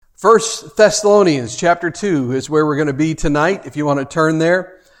First Thessalonians chapter 2 is where we're going to be tonight. If you want to turn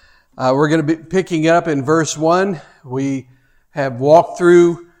there, we're going to be picking up in verse 1. We have walked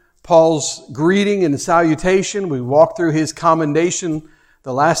through Paul's greeting and salutation. We walked through his commendation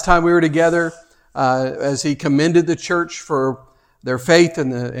the last time we were together as he commended the church for their faith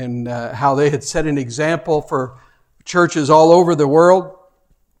and how they had set an example for churches all over the world.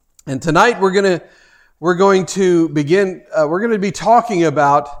 And tonight we're going to begin. We're going to be talking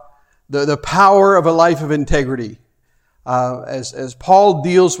about the power of a life of integrity. As Paul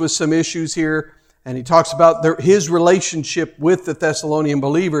deals with some issues here, and he talks about his relationship with the Thessalonian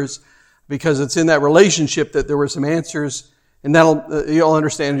believers, because it's in that relationship that there were some answers, and you'll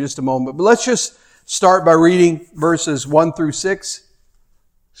understand in just a moment. But let's just start by reading verses 1 through 6.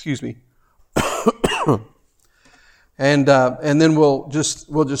 Excuse me. and then we'll just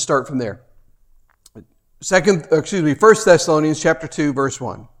start from there. 1 Thessalonians chapter 2, verse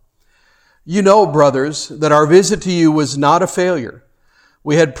 1. You know, brothers, that our visit to you was not a failure.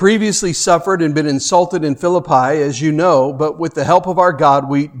 We had previously suffered and been insulted in Philippi, as you know, but with the help of our God,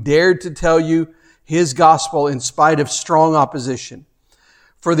 we dared to tell you His gospel in spite of strong opposition.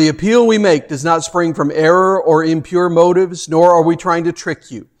 For the appeal we make does not spring from error or impure motives, nor are we trying to trick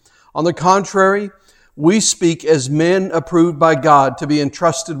you. On the contrary, we speak as men approved by God to be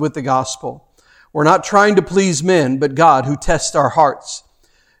entrusted with the gospel. We're not trying to please men, but God who tests our hearts.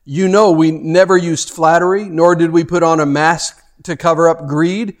 You know we never used flattery, nor did we put on a mask to cover up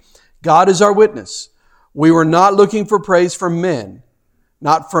greed. God is our witness. We were not looking for praise from men,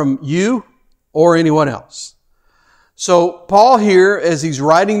 not from you or anyone else. So Paul here, as he's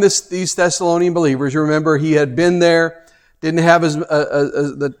writing these Thessalonian believers, you remember he had been there, didn't have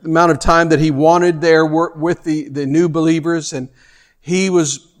the amount of time that he wanted there with the new believers, and he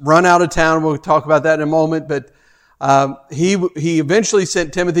was run out of town. We'll talk about that in a moment, but he eventually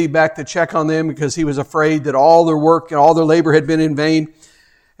sent Timothy back to check on them because he was afraid that all their work and all their labor had been in vain.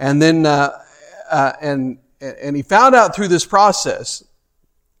 And then and he found out through this process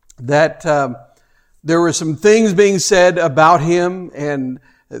that there were some things being said about him and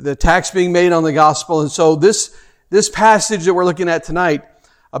the attacks being made on the gospel. And so this passage that we're looking at tonight,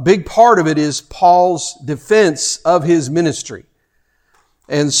 a big part of it is Paul's defense of his ministry.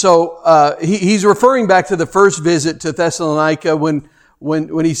 And so he's referring back to the first visit to Thessalonica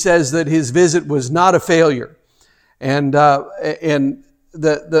when he says that his visit was not a failure, and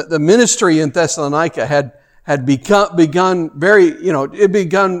the ministry in Thessalonica had begun very, it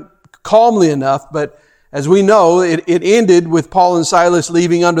begun calmly enough, but as we know, it ended with Paul and Silas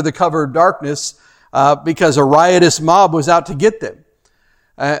leaving under the cover of darkness because a riotous mob was out to get them,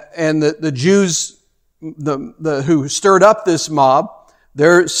 and the Jews who stirred up this mob.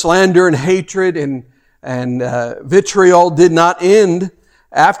 Their slander and hatred and vitriol did not end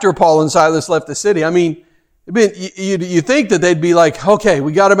after Paul and Silas left the city. I mean, you think that they'd be like, okay,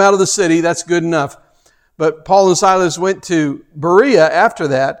 we got them out of the city, that's good enough. But Paul and Silas went to Berea after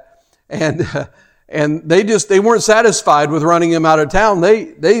that, and they weren't satisfied with running them out of town.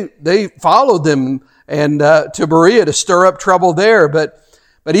 They followed them and to Berea to stir up trouble there. But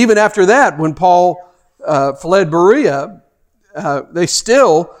even after that, when Paul fled Berea, they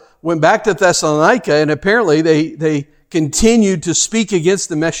still went back to Thessalonica, and apparently they continued to speak against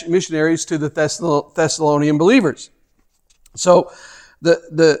the missionaries to the Thessalonian believers. So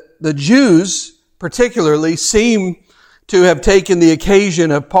the Jews particularly seem to have taken the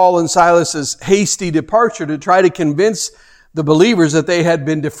occasion of Paul and Silas's hasty departure to try to convince the believers that they had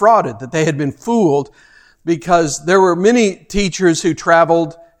been defrauded, that they had been fooled, because there were many teachers who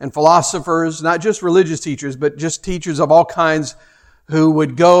traveled and philosophers, not just religious teachers, but just teachers of all kinds who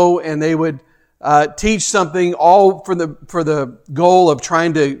would go and they would teach something all for the goal of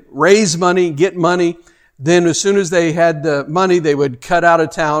trying to raise money, get money. Then as soon as they had the money, they would cut out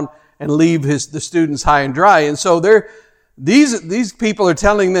of town and leave the students high and dry. And so these people are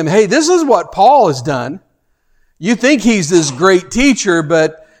telling them, hey, this is what Paul has done. You think he's this great teacher,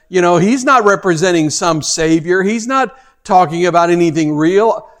 but he's not representing some savior. He's not talking about anything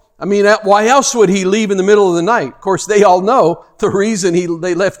real. I mean, why else would he leave in the middle of the night? Of course, they all know the reason he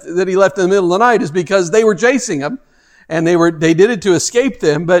left in the middle of the night is because they were chasing him, and they did it to escape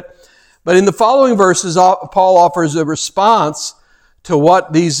them. But in the following verses, Paul offers a response to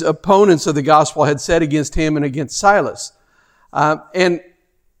what these opponents of the gospel had said against him and against Silas. And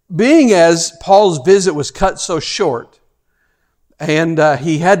being as Paul's visit was cut so short, and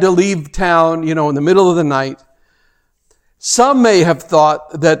he had to leave town, in the middle of the night, some may have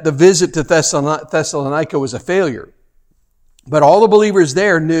thought that the visit to Thessalonica was a failure. But all the believers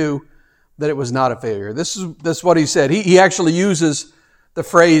there knew that it was not a failure. That's what he said. He actually uses the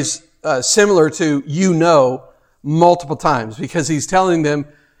phrase similar to "you know" multiple times, because he's telling them,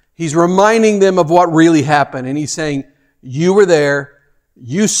 he's reminding them of what really happened. And he's saying, you were there,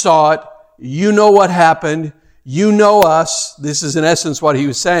 you saw it, you know what happened, you know us. This is in essence what he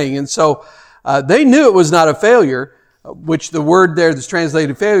was saying. And so they knew it was not a failure, which the word there that's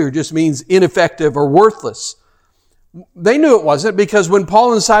translated failure just means ineffective or worthless. They knew it wasn't, because when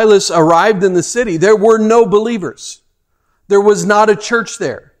Paul and Silas arrived in the city, there were no believers. There was not a church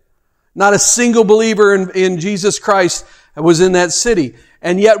there. Not a single believer in Jesus Christ was in that city.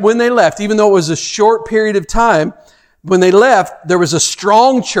 And yet when they left, even though it was a short period of time, when they left, there was a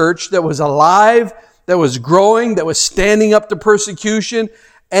strong church that was alive, that was growing, that was standing up to persecution.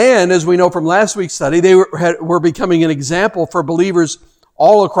 And as we know from last week's study, they were becoming an example for believers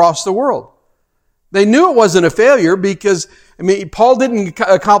all across the world. They knew it wasn't a failure because, Paul didn't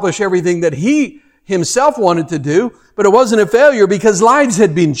accomplish everything that he himself wanted to do, but it wasn't a failure because lives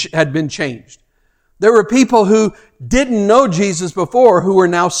had been changed. There were people who didn't know Jesus before who were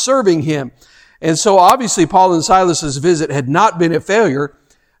now serving him. And so obviously Paul and Silas's visit had not been a failure.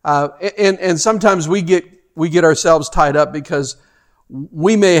 And sometimes we get ourselves tied up because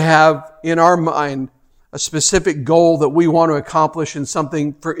we may have in our mind a specific goal that we want to accomplish in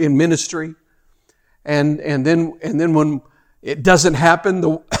something in ministry. And then when it doesn't happen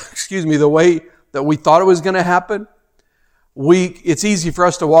the way that we thought it was going to happen, it's easy for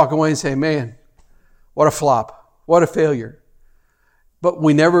us to walk away and say, man, what a flop, what a failure. But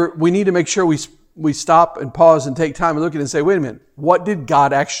we need to make sure we stop and pause and take time and look at it and say, wait a minute, what did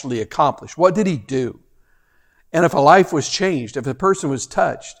God actually accomplish? What did he do? And if a life was changed, if a person was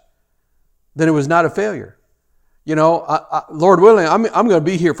touched, then it was not a failure. Lord willing, I'm going to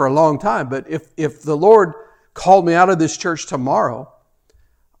be here for a long time, but if the Lord called me out of this church tomorrow,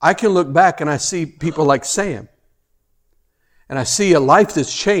 I can look back and I see people like Sam. And I see a life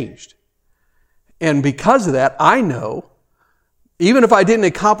that's changed. And because of that, I know, even if I didn't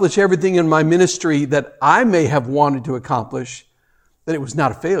accomplish everything in my ministry that I may have wanted to accomplish, that it was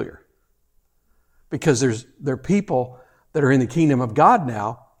not a failure. Because there are people that are in the kingdom of God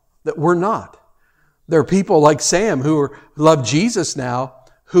now that we're not. There are people like Sam who love Jesus now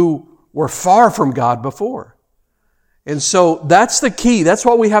who were far from God before. And so that's the key. That's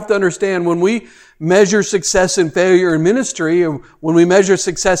what we have to understand when we measure success and failure in ministry, or when we measure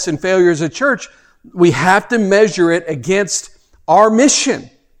success and failure as a church, we have to measure it against our mission.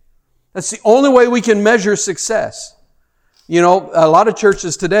 That's the only way we can measure success. A lot of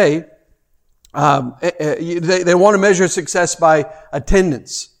churches today, they want to measure success by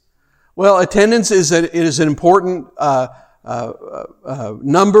attendance. Well, attendance is an important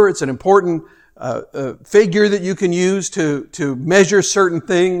number. It's an important figure that you can use to measure certain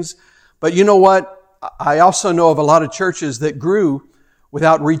things. But you know what? I also know of a lot of churches that grew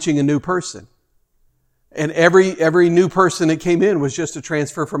without reaching a new person. And every new person that came in was just a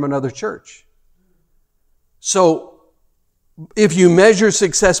transfer from another church. So if you measure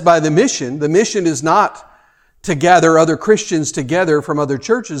success by the mission is not to gather other Christians together from other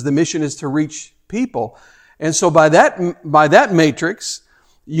churches. The mission is to reach people. And so by that matrix,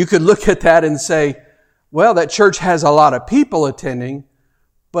 you could look at that and say, well, that church has a lot of people attending,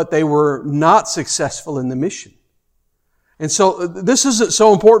 but they were not successful in the mission. And so this is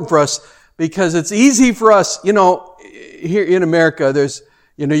so important for us because it's easy for us, here in America, there's,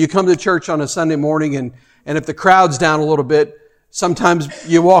 you come to church on a Sunday morning and if the crowd's down a little bit, sometimes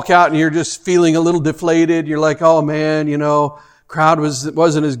you walk out and you're just feeling a little deflated. You're like, oh man, crowd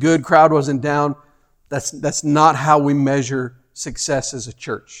wasn't as good, crowd wasn't down. That's not how we measure success as a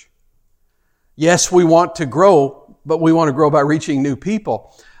church. Yes, we want to grow, but we want to grow by reaching new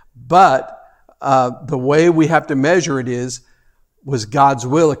people. But the way we have to measure it was God's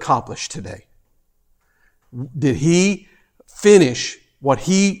will accomplished today? Did He finish what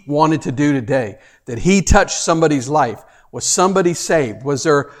He wanted to do today? Did He touch somebody's life? Was somebody saved? Was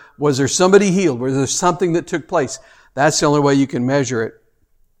there somebody healed? Was there something that took place? That's the only way you can measure it.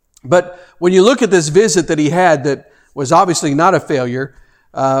 But when you look at this visit that he had that was obviously not a failure,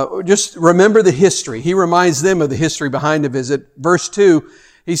 just remember the history. He reminds them of the history behind the visit. Verse 2,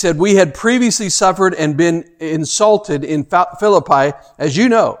 he said, we had previously suffered and been insulted in Philippi, as you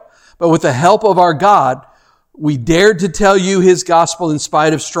know. But with the help of our God, we dared to tell you His gospel in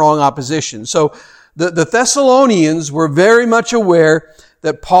spite of strong opposition. So the Thessalonians were very much aware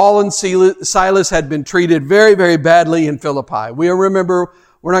that Paul and Silas had been treated very, very badly in Philippi. We remember,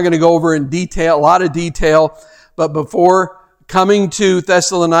 we're not going to go over in detail, a lot of detail, but before coming to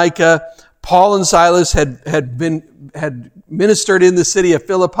Thessalonica, Paul and Silas had ministered in the city of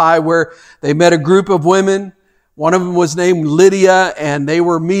Philippi where they met a group of women One of them was named Lydia, and they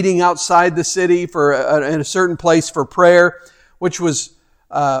were meeting outside the city in a certain place for prayer, which was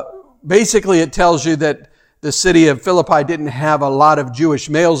basically, it tells you that the city of Philippi didn't have a lot of Jewish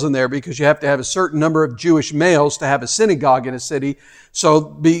males in there, because you have to have a certain number of Jewish males to have a synagogue in a city. So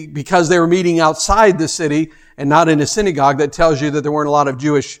because they were meeting outside the city and not in a synagogue, that tells you that there weren't a lot of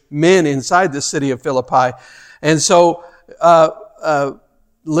Jewish men inside the city of Philippi. And so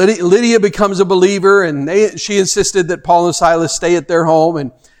Lydia becomes a believer, and she insisted that Paul and Silas stay at their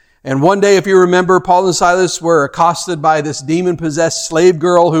home. And one day, if you remember, Paul and Silas were accosted by this demon-possessed slave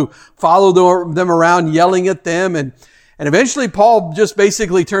girl who followed them around yelling at them. And eventually Paul just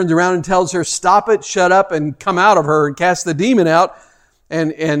basically turns around and tells her, stop it, shut up, and come out of her and cast the demon out.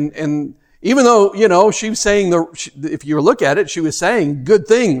 And even though, she was saying, if you look at it, she was saying good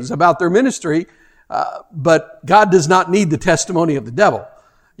things about their ministry, but God does not need the testimony of the devil,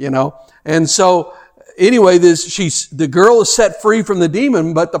 And so, anyway, the girl is set free from the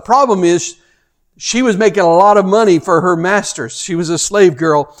demon, but the problem is she was making a lot of money for her masters. She was a slave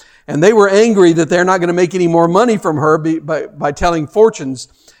girl, and they were angry that they're not going to make any more money from her by telling fortunes.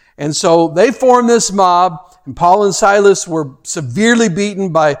 And so they formed this mob, and Paul and Silas were severely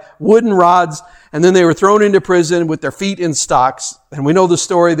beaten by wooden rods, and then they were thrown into prison with their feet in stocks. And we know the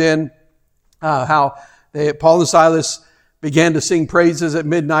story then, how Paul and Silas began to sing praises at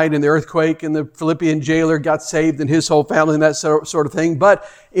midnight in the earthquake, and the Philippian jailer got saved and his whole family and that sort of thing. But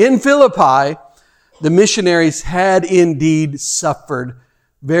in Philippi, the missionaries had indeed suffered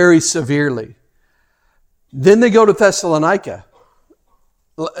very severely. Then they go to Thessalonica.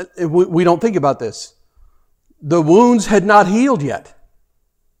 We don't think about this. The wounds had not healed yet.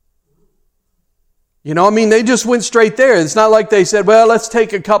 They just went straight there. It's not like they said, well, let's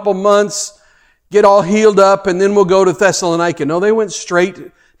take a couple months, get all healed up, and then we'll go to Thessalonica. No, they went straight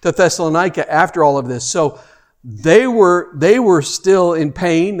to Thessalonica after all of this. So they were still in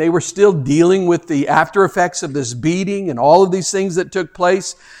pain. They were still dealing with the after effects of this beating and all of these things that took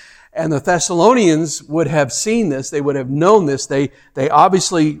place. And the Thessalonians would have seen this. They would have known this. They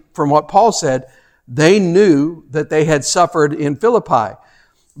obviously, from what Paul said, they knew that they had suffered in Philippi.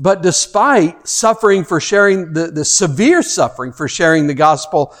 But despite suffering for sharing, the severe suffering for sharing the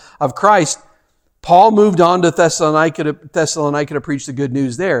gospel of Christ, Paul moved on to Thessalonica to preach the good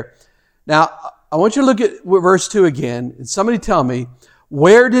news there. Now, I want you to look at verse 2 again, and somebody tell me,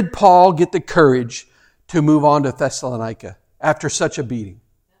 where did Paul get the courage to move on to Thessalonica after such a beating?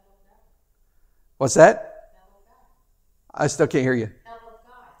 What's that? I still can't hear you.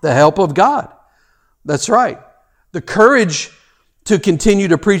 The help of God. That's right. The courage to continue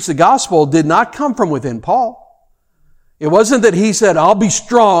to preach the gospel did not come from within Paul. It wasn't that he said, I'll be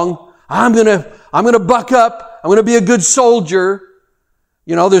strong. I'm going to buck up. I'm going to be a good soldier.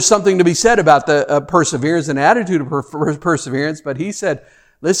 There's something to be said about the perseverance and attitude of perseverance. But he said,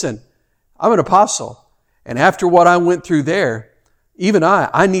 listen, I'm an apostle. And after what I went through there, even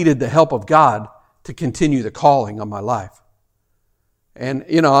I needed the help of God to continue the calling on my life. And,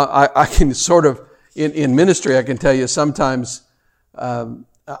 I can sort of, in ministry, I can tell you sometimes, all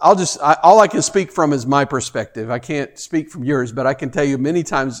I can speak from is my perspective. I can't speak from yours, but I can tell you many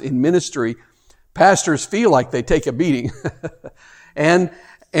times in ministry, pastors feel like they take a beating. and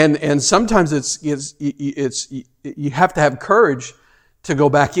sometimes it's you have to have courage to go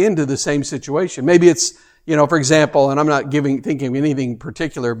back into the same situation. Maybe it's, for example, and I'm not thinking of anything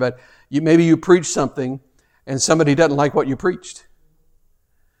particular, but maybe you preach something and somebody doesn't like what you preached.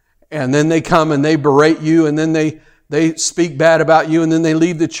 And then they come and they berate you, and then they speak bad about you, and then they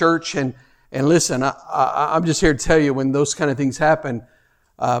leave the church. And listen, I'm just here to tell you, when those kind of things happen,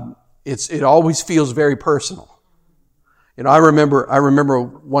 it always feels very personal. I remember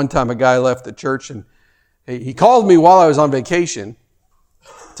one time a guy left the church, and he called me while I was on vacation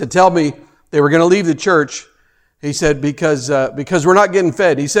to tell me they were going to leave the church. He said, because we're not getting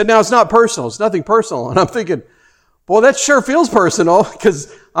fed. He said, now it's not personal. It's nothing personal. And I'm thinking, well, that sure feels personal,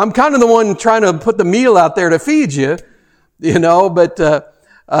 because I'm kind of the one trying to put the meal out there to feed you, but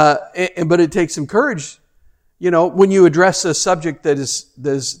it takes some courage, when you address a subject that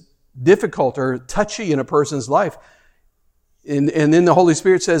is difficult or touchy in a person's life. And then the Holy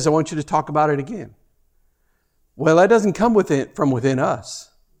Spirit says, I want you to talk about it again. Well, that doesn't come from within us.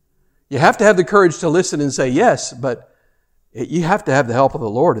 You have to have the courage to listen and say yes, but you have to have the help of the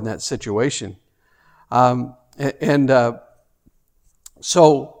Lord in that situation.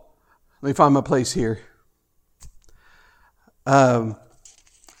 So let me find my place here. I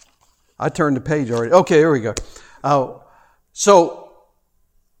turned the page already. Okay, there we go. So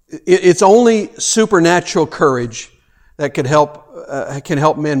it's only supernatural courage that can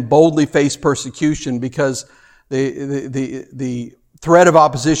help men boldly face persecution, because the threat of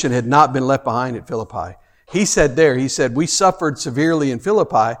opposition had not been left behind at Philippi. He said, we suffered severely in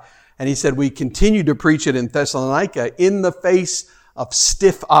Philippi, and he said, we continued to preach it in Thessalonica in the face of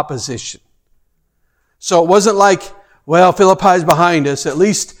stiff opposition. So it wasn't like, well, Philippi's behind us. At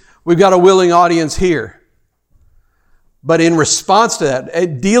least we've got a willing audience here. But in response to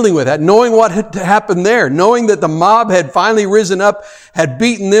that, dealing with that, knowing what had happened there, knowing that the mob had finally risen up, had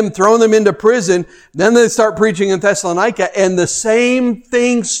beaten them, thrown them into prison, then they start preaching in Thessalonica, and the same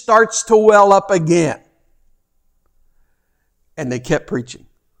thing starts to well up again. And they kept preaching.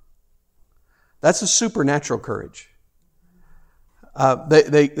 That's a supernatural courage.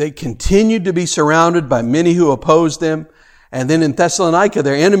 They continued to be surrounded by many who opposed them. And then in Thessalonica,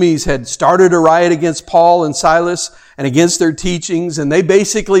 their enemies had started a riot against Paul and Silas and against their teachings. And they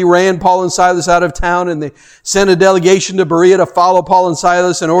basically ran Paul and Silas out of town, and they sent a delegation to Berea to follow Paul and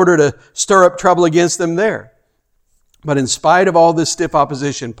Silas in order to stir up trouble against them there. But in spite of all this stiff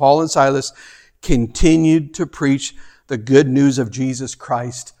opposition, Paul and Silas continued to preach the good news of Jesus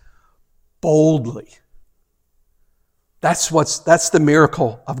Christ boldly. That's the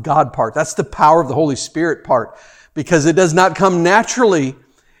miracle of God part. That's the power of the Holy Spirit part. Because it does not come naturally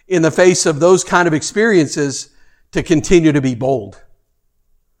in the face of those kind of experiences to continue to be bold.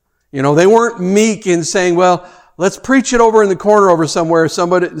 You know, they weren't meek in saying, well, let's preach it over in the corner over somewhere so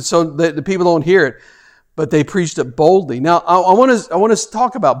that the people don't hear it. But they preached it boldly. Now, I want to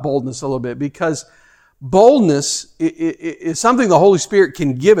talk about boldness a little bit, because boldness is something the Holy Spirit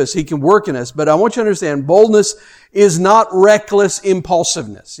can give us. He can work in us. But I want you to understand, boldness is not reckless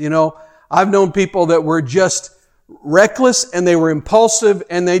impulsiveness. You know, I've known people that were just reckless and they were impulsive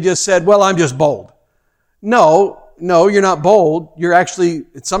and they just said, well, I'm just bold. No, you're not bold. You're actually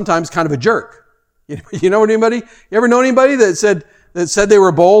sometimes kind of a jerk. You know anybody? You ever know anybody that said they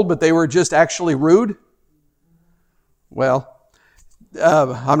were bold, but they were just actually rude? Well,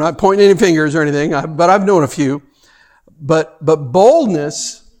 I'm not pointing any fingers or anything, but I've known a few. But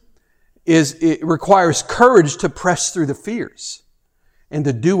boldness it requires courage to press through the fears and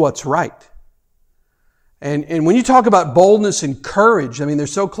to do what's right. And when you talk about boldness and courage, I mean, they're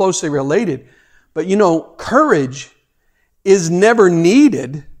so closely related. But you know, courage is never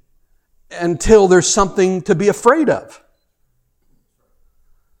needed until there's something to be afraid of.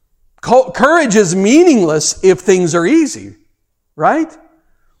 Courage is meaningless if things are easy, right?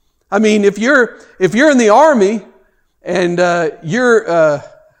 I mean, if you're in the army and I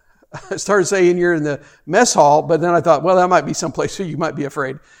started saying you're in the mess hall, but then I thought, well, that might be someplace where you might be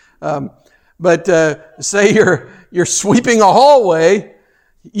afraid. But say you're sweeping a hallway,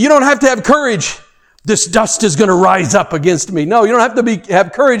 you don't have to have courage. This dust is going to rise up against me. No, you don't have to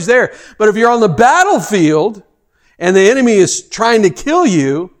have courage there. But if you're on the battlefield and the enemy is trying to kill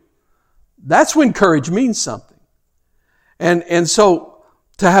you, that's when courage means something. And so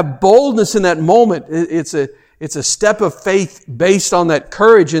to have boldness in that moment, it's a step of faith based on that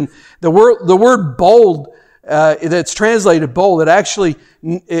courage. And the word bold, that's translated bold,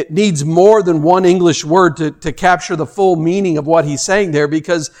 it needs more than one English word to capture the full meaning of what he's saying there,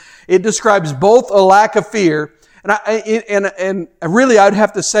 because it describes both a lack of fear, and really I'd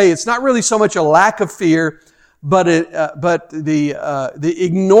have to say it's not really so much a lack of fear, but the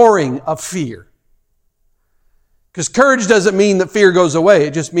ignoring of fear. Because courage doesn't mean that fear goes away;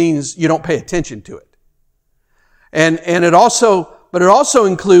 it just means you don't pay attention to it. And it also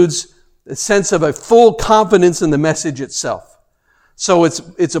includes a sense of a full confidence in the message itself. So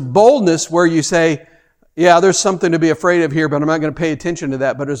it's a boldness where you say, yeah, there's something to be afraid of here, but I'm not going to pay attention to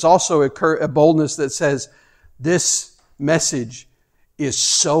that. But there's also a boldness that says, this message is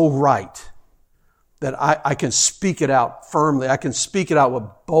so right that I can speak it out firmly. I can speak it out with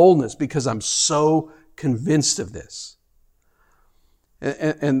boldness because I'm so convinced of this.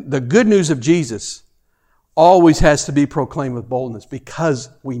 And the good news of Jesus always has to be proclaimed with boldness, because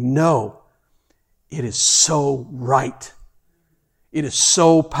we know it is so right. It is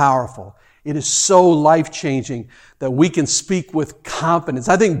so powerful. It is so life-changing that we can speak with confidence.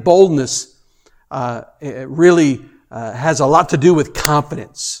 I think boldness really has a lot to do with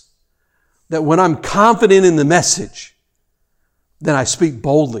confidence. That when I'm confident in the message, then I speak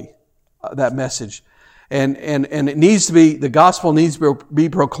boldly that message. And it needs to be, the gospel needs to be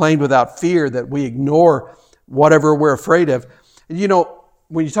proclaimed without fear, that we ignore whatever we're afraid of. And you know,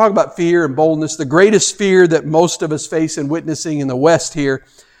 when you talk about fear and boldness, the greatest fear that most of us face in witnessing in the West here,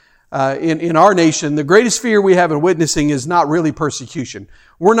 in our nation, the greatest fear we have in witnessing is not really persecution.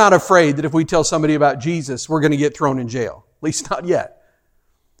 We're not afraid that if we tell somebody about Jesus, we're going to get thrown in jail. At least not yet.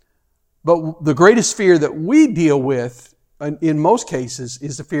 But the greatest fear that we deal with, in most cases,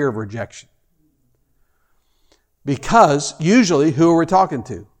 is the fear of rejection. Because usually, who are we talking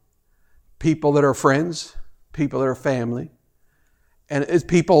to? People that are friends, people that are family. And it's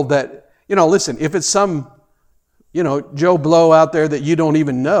people that, listen, if it's some, Joe Blow out there that you don't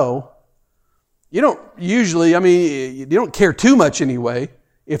even know, you don't usually, you don't care too much anyway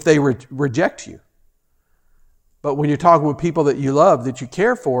if they reject you. But when you're talking with people that you love, that you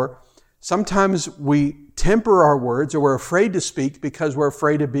care for, sometimes we temper our words, or we're afraid to speak because we're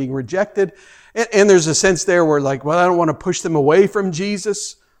afraid of being rejected. And there's a sense there where I don't want to push them away from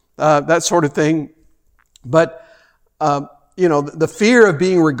Jesus, that sort of thing. But, the fear of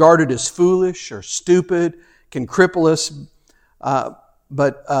being regarded as foolish or stupid can cripple us.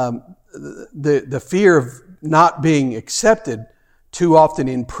 But the fear of not being accepted too often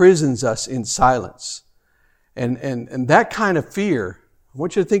imprisons us in silence. And that kind of fear, I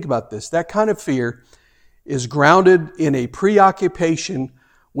want you to think about this, that kind of fear is grounded in a preoccupation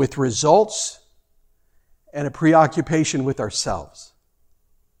with results and a preoccupation with ourselves.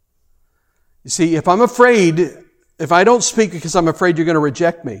 You see, if I don't speak because I'm afraid you're going to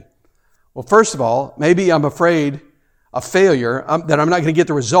reject me, well, first of all, maybe I'm afraid of failure, that I'm not going to get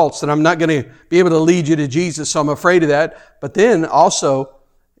the results, that I'm not going to be able to lead you to Jesus, so I'm afraid of that. But then also,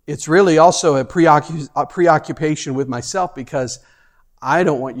 it's really also a preoccupation with myself because I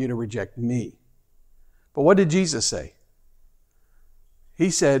don't want you to reject me. But what did Jesus say? He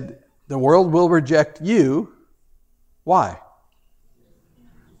said, the world will reject you. Why?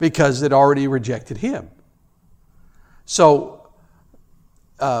 Because it already rejected Him. So,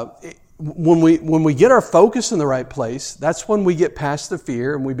 when we get our focus in the right place, that's when we get past the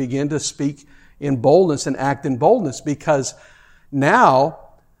fear and we begin to speak in boldness and act in boldness, because now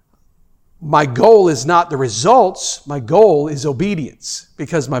my goal is not the results, my goal is obedience,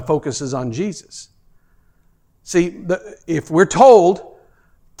 because my focus is on Jesus. See, if we're told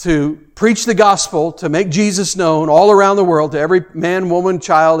to preach the gospel, to make Jesus known all around the world, to every man, woman,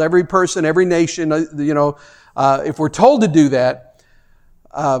 child, every person, every nation, if we're told to do that,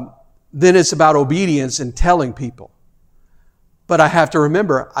 then it's about obedience and telling people. But I have to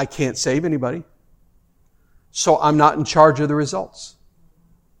remember, I can't save anybody. So I'm not in charge of the results.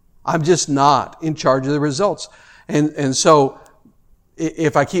 I'm just not in charge of the results. And so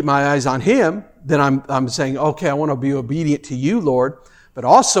if I keep my eyes on Him, then I'm saying, okay, I want to be obedient to You, Lord. But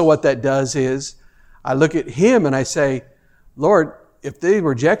also what that does is I look at Him and I say, Lord, if they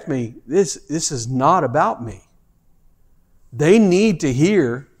reject me, this is not about me. They need to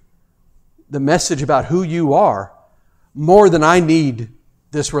hear the message about who You are more than I need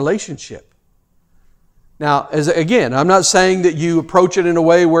this relationship. Now, I'm not saying that you approach it in a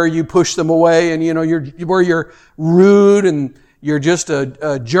way where you push them away and you're rude and you're just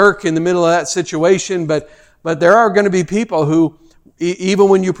a jerk in the middle of that situation. But there are going to be people who, even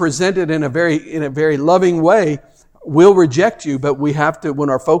when you present it in a very loving way, will reject you. But we have to, when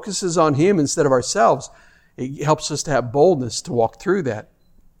our focus is on Him instead of ourselves, it helps us to have boldness to walk through that.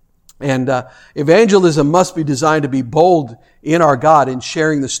 And evangelism must be designed to be bold in our God in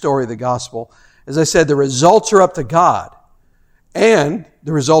sharing the story of the gospel. As I said, the results are up to God, and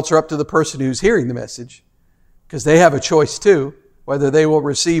the results are up to the person who's hearing the message, because they have a choice too, whether they will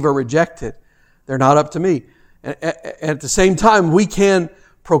receive or reject it. They're not up to me. And at the same time, we can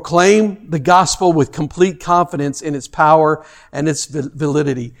proclaim the gospel with complete confidence in its power and its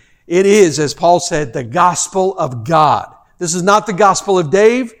validity. It is, as Paul said, the gospel of God. This is not the gospel of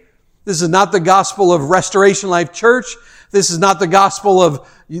Dave. This is not the gospel of Restoration Life Church. This is not the gospel of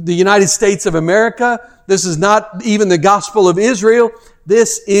the United States of America. This is not even the gospel of Israel.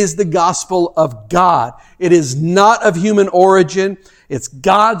 This is the gospel of God. It is not of human origin. It's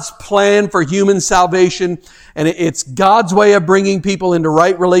God's plan for human salvation, and it's God's way of bringing people into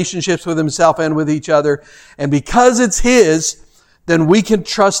right relationships with Himself and with each other. And because it's His, then we can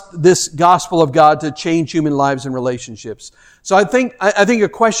trust this gospel of God to change human lives and relationships. So I think a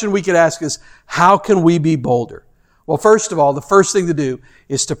question we could ask is, how can we be bolder? Well, first of all, the first thing to do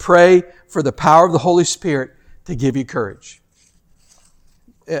is to pray for the power of the Holy Spirit to give you courage.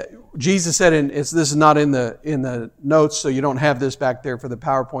 Jesus said, this is not in the notes, so you don't have this back there for the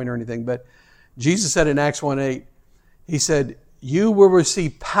PowerPoint or anything, but Jesus said in Acts 1:8, He said, you will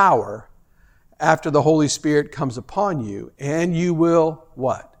receive power after the Holy Spirit comes upon you, and you will,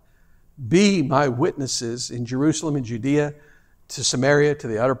 what? Be my witnesses in Jerusalem and Judea, to Samaria, to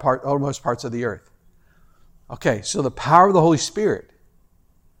the uttermost parts of the earth. Okay, so the power of the Holy Spirit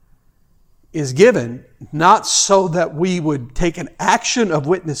is given not so that we would take an action of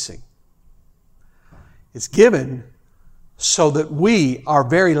witnessing. It's given so that our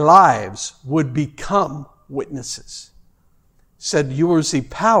very lives would become witnesses. It said you will receive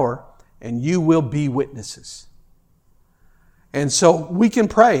power and you will be witnesses. And so we can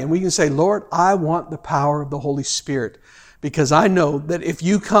pray and we can say, Lord, I want the power of the Holy Spirit, because I know that if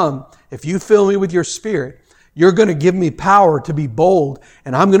you come, if you fill me with your Spirit, you're going to give me power to be bold,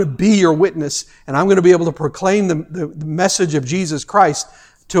 and I'm going to be your witness, and I'm going to be able to proclaim the message of Jesus Christ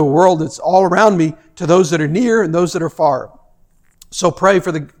to a world that's all around me, to those that are near and those that are far. So pray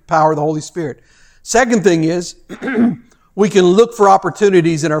for the power of the Holy Spirit. Second thing is, we can look for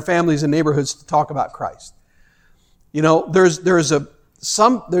opportunities in our families and neighborhoods to talk about Christ. You know, there's a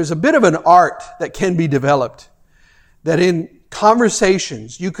bit of an art that can be developed, that in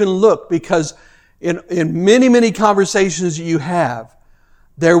conversations you can look, because in many, many conversations you have,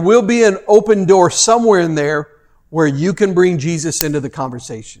 there will be an open door somewhere in there where you can bring Jesus into the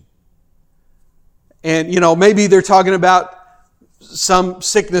conversation. And, you know, maybe they're talking about some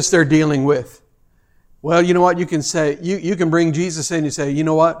sickness they're dealing with. Well, you know what? You can say, you can bring Jesus in and say, you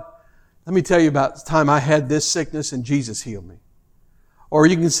know what? Let me tell you about the time I had this sickness and Jesus healed me. Or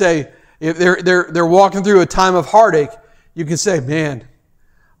you can say, if they're walking through a time of heartache, you can say, man,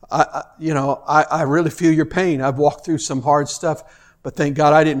 I really feel your pain. I've walked through some hard stuff, but thank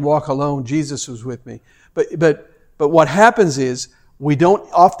God I didn't walk alone. Jesus was with me. But what happens is we don't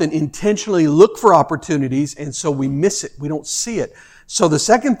often intentionally look for opportunities, and so we miss it. We don't see it. So the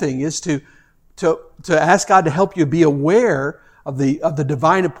second thing is to ask God to help you be aware of the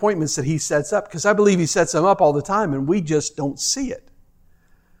divine appointments that He sets up, because I believe He sets them up all the time, and we just don't see it.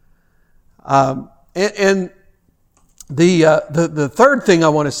 The third thing I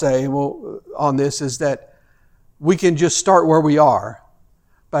want to say on this is that we can just start where we are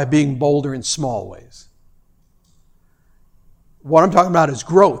by being bolder in small ways. What I'm talking about is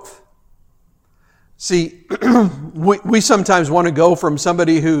growth. See, we sometimes want to go from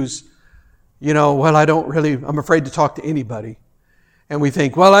somebody who's, I'm afraid to talk to anybody. And we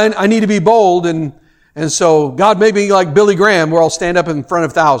think, well, I need to be bold, and so God made me like Billy Graham, where I'll stand up in front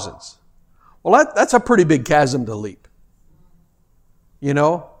of thousands. Well, that's a pretty big chasm to leap. You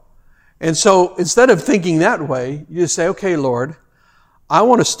know? And so instead of thinking that way, you just say, okay, Lord, I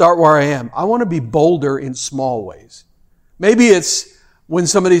want to start where I am. I want to be bolder in small ways. Maybe it's when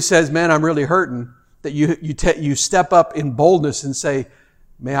somebody says, man, I'm really hurting, that you step up in boldness and say,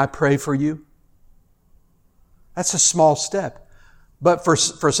 may I pray for you? That's a small step. But for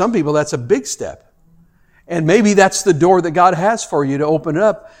some people, that's a big step. And maybe that's the door that God has for you to open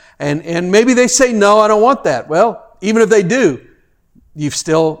up. And maybe they say, no, I don't want that. Well, even if they do, you've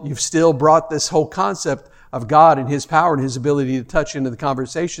still brought this whole concept of God and His power and His ability to touch into the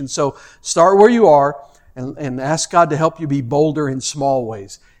conversation. So start where you are and ask God to help you be bolder in small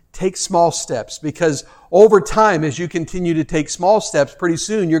ways. Take small steps, because over time, as you continue to take small steps, pretty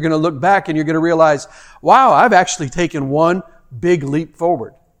soon you're going to look back and you're going to realize, wow, I've actually taken one big leap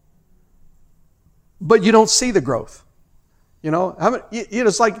forward. But you don't see the growth.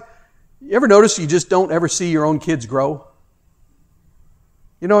 It's like, you ever notice you just don't ever see your own kids grow?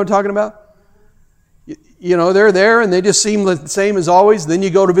 You know what I'm talking about? They're there and they just seem the same as always. Then you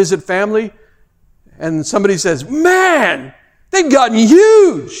go to visit family and somebody says, man, they've gotten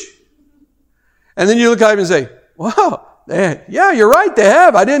huge. And then you look at them and say, wow, yeah, you're right, they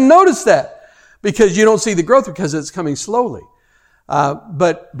have. I didn't notice that. Because you don't see the growth, because it's coming slowly.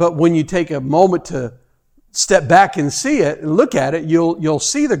 But when you take a moment to step back and see it and look at it, you'll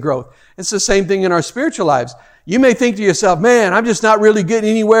see the growth. It's the same thing in our spiritual lives. You may think to yourself, man, I'm just not really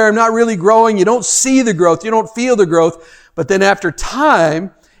getting anywhere. I'm not really growing. You don't see the growth. You don't feel the growth. But then after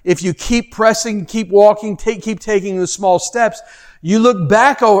time, if you keep pressing, keep walking, keep taking the small steps, you look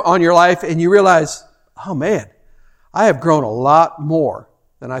back on your life and you realize, oh man, I have grown a lot more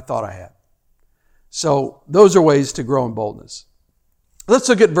than I thought I had. So those are ways to grow in boldness. Let's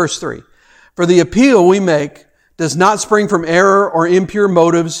look at verse 3. For the appeal we make does not spring from error or impure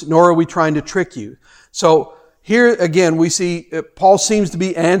motives, nor are we trying to trick you. So here again, we see Paul seems to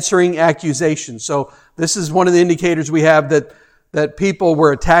be answering accusations. So this is one of the indicators we have that people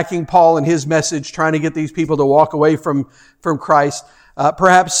were attacking Paul and his message, trying to get these people to walk away from Christ.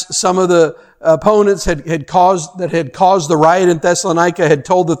 Perhaps some of the opponents had caused the riot in Thessalonica had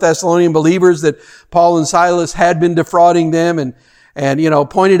told the Thessalonian believers that Paul and Silas had been defrauding them, and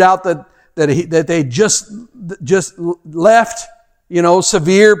pointed out that they just left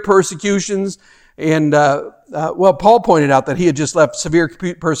severe persecutions. And Paul pointed out that he had just left severe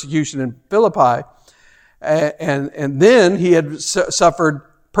persecution in Philippi, and then he had suffered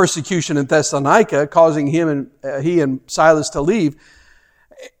persecution in Thessalonica, causing he and Silas to leave.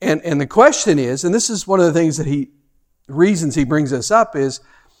 And the question is, and this is one of the things reasons he brings this up, is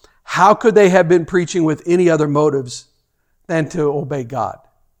how could they have been preaching with any other motives than to obey God?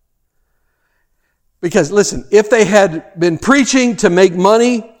 Because listen, if they had been preaching to make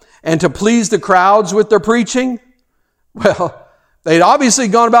money and to please the crowds with their preaching, well, they'd obviously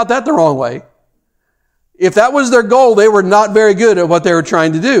gone about that the wrong way. If that was their goal, they were not very good at what they were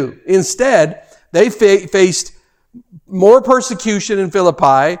trying to do. Instead, they faced more persecution in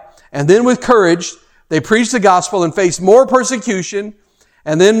Philippi, and then with courage, they preached the gospel and faced more persecution,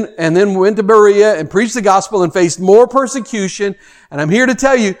 and then went to Berea and preached the gospel and faced more persecution. And I'm here to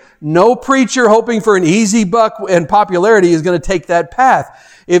tell you, no preacher hoping for an easy buck and popularity is going to take that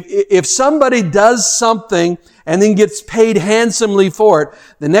path. If somebody does something and then gets paid handsomely for it,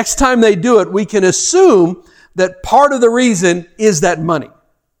 the next time they do it, we can assume that part of the reason is that money,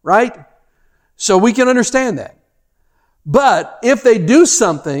 right? So we can understand that. But if they do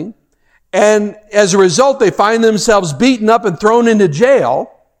something and as a result they find themselves beaten up and thrown into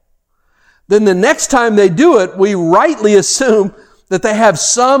jail, then the next time they do it, we rightly assume that they have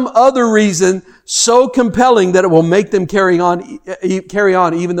some other reason so compelling that it will make them carry on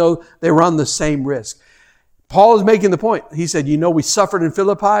even though they run the same risk. Paul is making the point. He said, we suffered in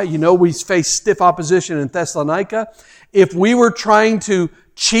Philippi. We faced stiff opposition in Thessalonica. If we were trying to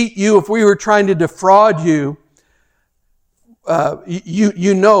cheat you, if we were trying to defraud you, you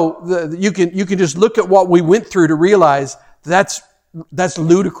can just look at what we went through to realize that's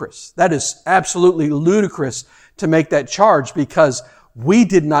ludicrous. That is absolutely ludicrous to make that charge, because we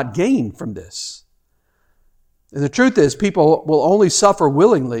did not gain from this. And the truth is, people will only suffer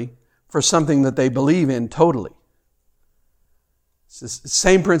willingly for something that they believe in totally. It's the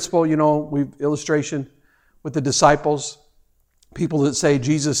same principle, illustration with the disciples. People that say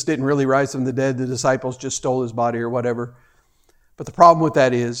Jesus didn't really rise from the dead, the disciples just stole his body or whatever. But the problem with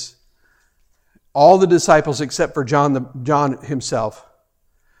that is, all the disciples except for John himself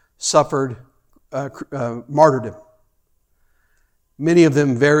suffered martyrdom. Many of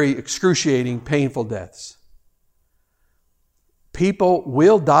them very excruciating, painful deaths. People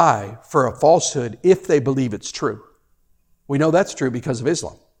will die for a falsehood if they believe it's true. We know that's true because of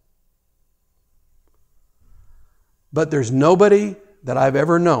Islam. But there's nobody that I've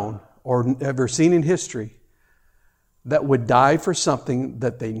ever known or ever seen in history that would die for something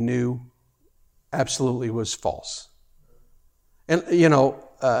that they knew absolutely was false. And,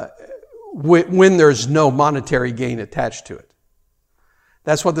 when there's no monetary gain attached to it.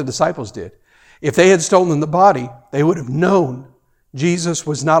 That's what the disciples did. If they had stolen the body, they would have known Jesus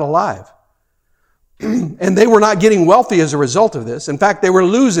was not alive. And they were not getting wealthy as a result of this. In fact, they were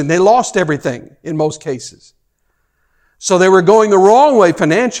losing. They lost everything in most cases. So they were going the wrong way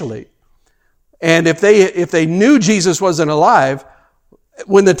financially. And if they knew Jesus wasn't alive,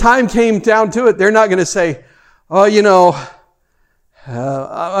 when the time came down to it, they're not going to say, I'm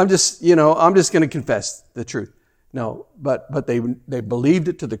just going to confess the truth. No, but they believed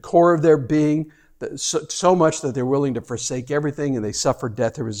it to the core of their being, so much that they're willing to forsake everything, and they suffered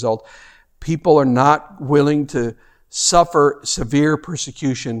death as a result. People are not willing to suffer severe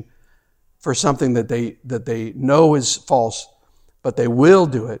persecution for something that they know is false, but they will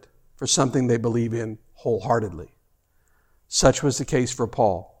do it for something they believe in wholeheartedly. Such was the case for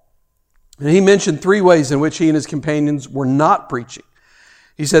Paul. And he mentioned 3 ways in which he and his companions were not preaching.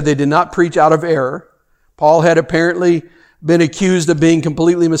 He said they did not preach out of error. Paul had apparently been accused of being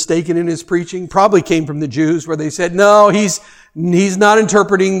completely mistaken in his preaching. Probably came from the Jews, where they said, no, he's not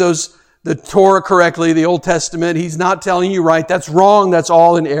interpreting the Torah correctly, the Old Testament. He's not telling you right. That's wrong. That's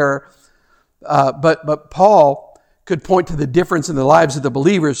all in error. But Paul could point to the difference in the lives of the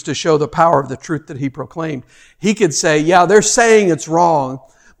believers to show the power of the truth that he proclaimed. He could say, yeah, they're saying it's wrong,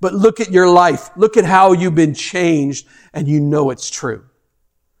 but look at your life. Look at how you've been changed, and you know it's true.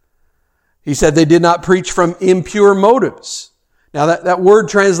 He said they did not preach from impure motives. Now that word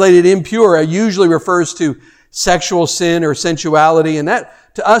translated impure usually refers to sexual sin or sensuality, and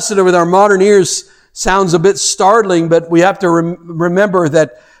that to us with our modern ears sounds a bit startling, but we have to remember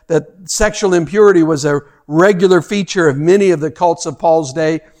that sexual impurity was a regular feature of many of the cults of Paul's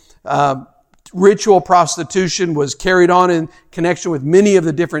day. Ritual prostitution was carried on in connection with many of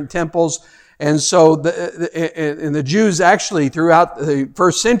the different temples. And so the Jews actually throughout the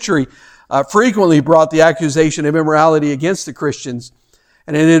first century frequently brought the accusation of immorality against the Christians.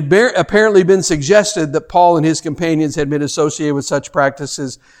 And it had apparently been suggested that Paul and his companions had been associated with such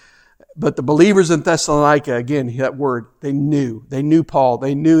practices. But the believers in Thessalonica, again, that word, they knew Paul.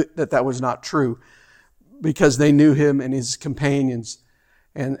 They knew that was not true because they knew him and his companions,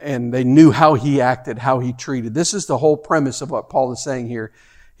 and they knew how he acted, how he treated. This is the whole premise of what Paul is saying here.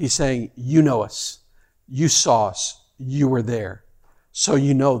 He's saying, you know us, you saw us, you were there, so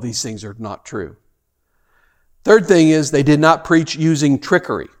you know these things are not true. Third thing is they did not preach using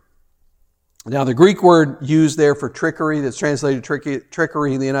trickery. Now, the Greek word used there for trickery, that's translated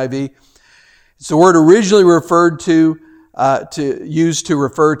trickery in the NIV, it's the word originally referred used to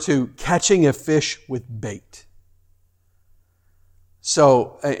refer to catching a fish with bait.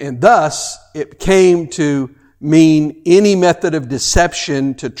 So, and thus, it came to mean any method of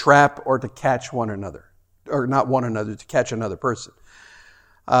deception to trap or to catch one another. Or not one another, to catch another person.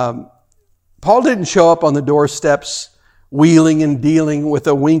 Paul didn't show up on the doorsteps wheeling and dealing with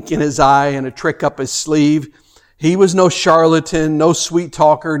a wink in his eye and a trick up his sleeve. He was no charlatan, no sweet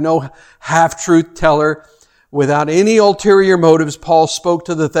talker, no half-truth teller. Without any ulterior motives, Paul spoke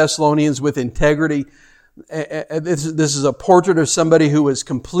to the Thessalonians with integrity. This is a portrait of somebody who was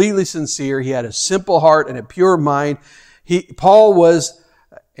completely sincere. He had a simple heart and a pure mind. Paul was,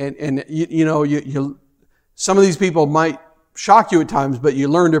 some of these people might shock you at times, but you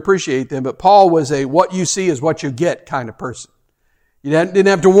learn to appreciate them. But Paul was a what you see is what you get kind of person. You didn't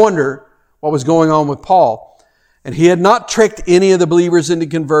have to wonder what was going on with Paul. And he had not tricked any of the believers into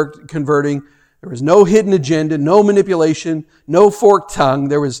converting. There was no hidden agenda, no manipulation, no forked tongue.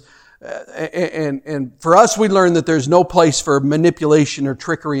 There was, and for us, we learned that there's no place for manipulation or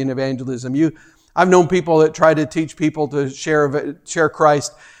trickery in evangelism. I've known people that try to teach people to share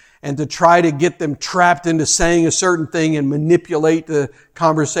Christ and to try to get them trapped into saying a certain thing and manipulate the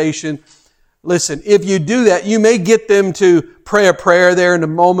conversation. Listen, if you do that, you may get them to pray a prayer there in a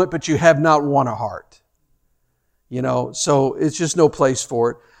moment, but you have not won a heart. So it's just no place for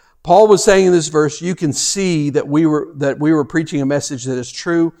it. Paul was saying in this verse, you can see that we were preaching a message that is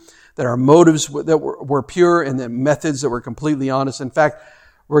true, that our motives that were pure, and the methods that were completely honest. In fact,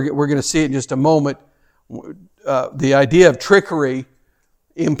 we're going to see it in just a moment. The idea of trickery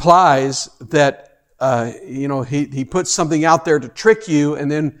implies that he puts something out there to trick you,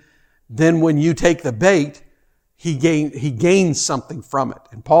 and then when you take the bait, he gains something from it.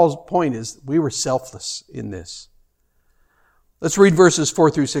 And Paul's point is we were selfless in this. Let's read verses 4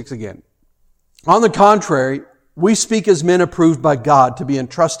 through 6 again. On the contrary, we speak as men approved by God to be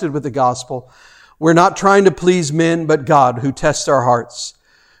entrusted with the gospel. We're not trying to please men, but God who tests our hearts.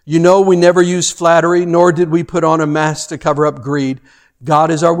 We never used flattery, nor did we put on a mask to cover up greed.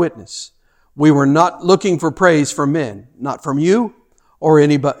 God is our witness. We were not looking for praise from men, not from you or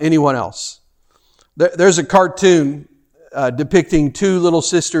anyone else. There's a cartoon depicting two little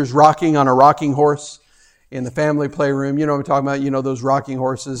sisters rocking on a rocking horse in the family playroom. You know what I'm talking about? Those rocking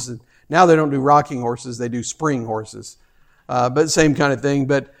horses. And now they don't do rocking horses, they do spring horses. But same kind of thing.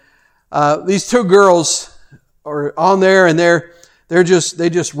 But these two girls are on there, and they're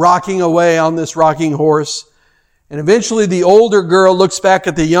just rocking away on this rocking horse. And eventually the older girl looks back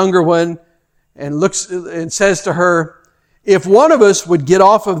at the younger one and says to her, if one of us would get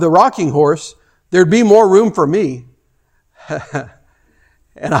off of the rocking horse, there'd be more room for me.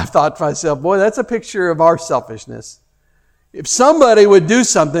 And I thought to myself, boy, that's a picture of our selfishness. If somebody would do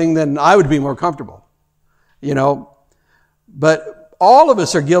something, then I would be more comfortable. But all of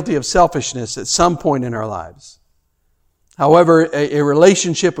us are guilty of selfishness at some point in our lives. However, a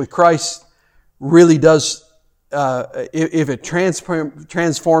relationship with Christ really does, if it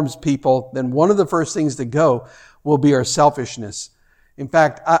transforms people, then one of the first things to go will be our selfishness. In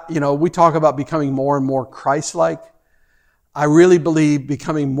fact, we talk about becoming more and more Christ-like. I really believe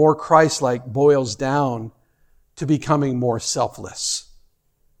becoming more Christ-like boils down to becoming more selfless.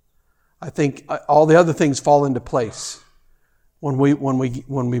 I think all the other things fall into place when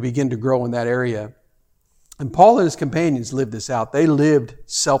we begin to grow in that area. And Paul and his companions lived this out. They lived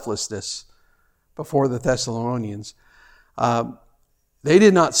selflessness before the Thessalonians. They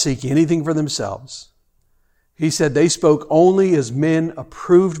did not seek anything for themselves. He said they spoke only as men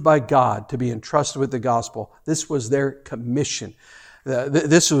approved by God to be entrusted with the gospel. This was their commission.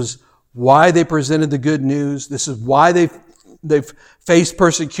 This was why they presented the good news. This is why they've faced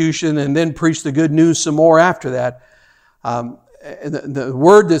persecution and then preached the good news some more after that. The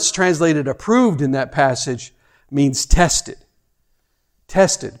word that's translated approved in that passage means tested.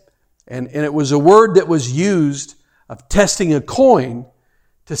 Tested. And it was a word that was used of testing a coin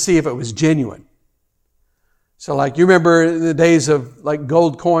to see if it was genuine. So you remember the days of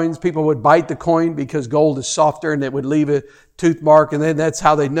gold coins, people would bite the coin because gold is softer and it would leave a tooth mark, and then that's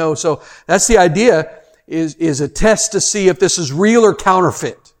how they know. So that's the idea, is a test to see if this is real or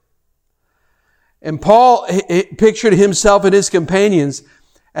counterfeit. And Paul pictured himself and his companions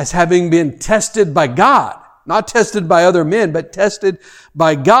as having been tested by God, not tested by other men, but tested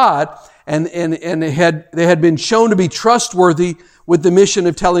by God, and they had been shown to be trustworthy with the mission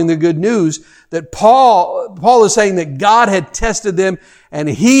of telling the good news. That Paul is saying that God had tested them and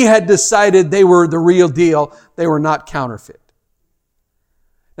He had decided they were the real deal. They were not counterfeit.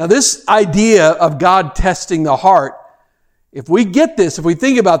 Now this idea of God testing the heart, if we get this, if we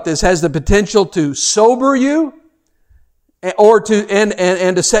think about this, has the potential to sober you or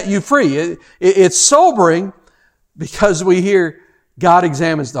to set you free. It's sobering because we hear God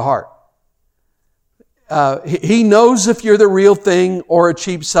examines the heart. He knows if you're the real thing or a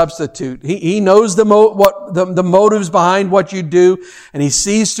cheap substitute. He knows the motives behind what you do, and He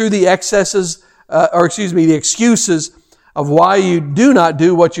sees through the the excuses of why you do not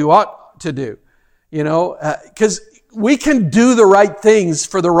do what you ought to do. You know, because we can do the right things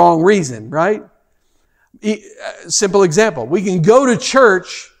for the wrong reason, right? Simple example. We can go to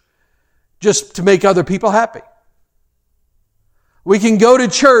church just to make other people happy. We can go to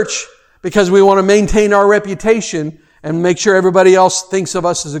church because we want to maintain our reputation and make sure everybody else thinks of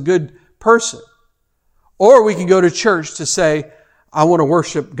us as a good person. Or we can go to church to say, I want to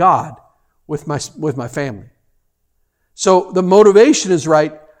worship God with my family. So the motivation is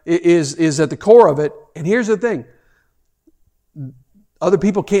right, is at the core of it. And here's the thing. Other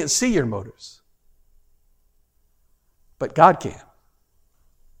people can't see your motives. But God can.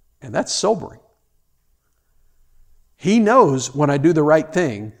 And that's sobering. He knows when I do the right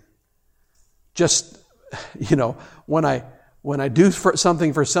thing. Just, when I do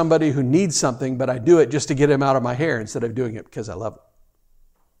something for somebody who needs something, but I do it just to get him out of my hair instead of doing it because I love him.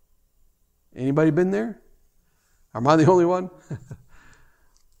 Anybody been there? Am I the only one?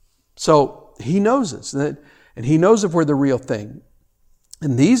 So He knows us, and He knows if we're the real thing.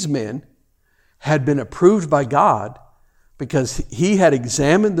 And these men had been approved by God because He had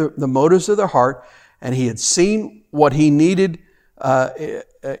examined the motives of their heart, and He had seen what He needed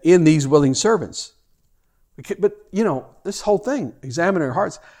in these willing servants. But, this whole thing, examining our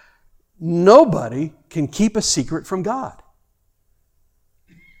hearts, nobody can keep a secret from God.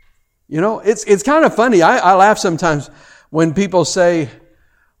 It's kind of funny. I laugh sometimes when people say,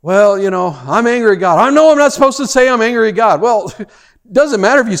 well, I'm angry at God. I know I'm not supposed to say I'm angry at God. Well, it doesn't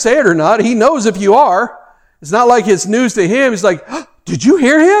matter if you say it or not. He knows if you are. It's not like it's news to Him. He's like, did you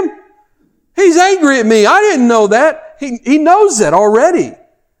hear him? He's angry at me. I didn't know that. He knows that already.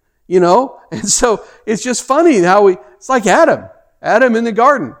 And so it's just funny how it's like Adam in the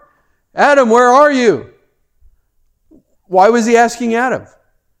garden. Adam, where are you? Why was He asking Adam?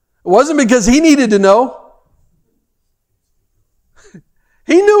 It wasn't because he needed to know.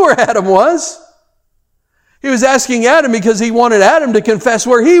 He knew where Adam was. He was asking Adam because he wanted Adam to confess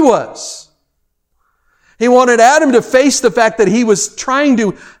where he was. He wanted Adam to face the fact that he was trying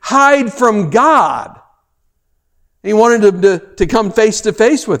to hide from God. He wanted him to come face to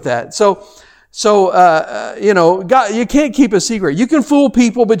face with that. So God, you can't keep a secret. You can fool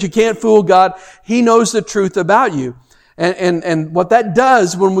people, but you can't fool God. He knows the truth about you. And what that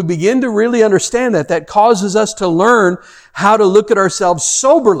does, when we begin to really understand that causes us to learn how to look at ourselves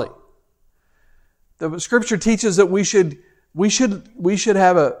soberly. The Scripture teaches that we should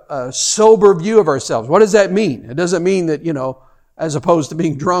have a sober view of ourselves. What does that mean? It doesn't mean that, as opposed to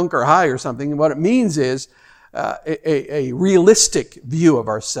being drunk or high or something. What it means is a realistic view of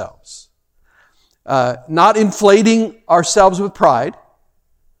ourselves. Not inflating ourselves with pride,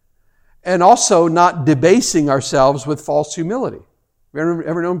 and also not debasing ourselves with false humility.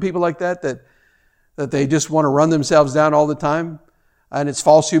 Ever known people like that they just want to run themselves down all the time? And it's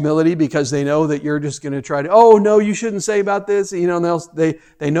false humility because they know that you're just going to try to, oh, no, you shouldn't say about this. And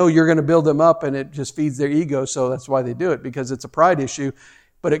they know you're going to build them up, and it just feeds their ego. So that's why they do it, because it's a pride issue,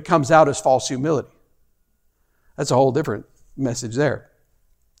 but it comes out as false humility. That's a whole different message there.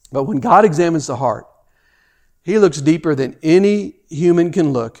 But when God examines the heart, He looks deeper than any human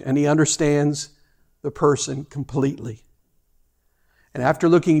can look, and He understands the person completely. And after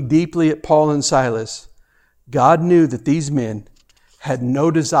looking deeply at Paul and Silas, God knew that these men had no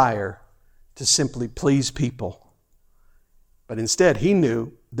desire to simply please people. But instead, He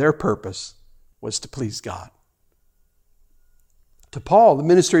knew their purpose was to please God. To Paul, the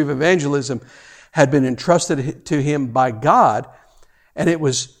ministry of evangelism had been entrusted to him by God, and it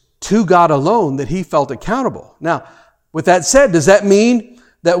was to God alone that he felt accountable. Now, with that said, does that mean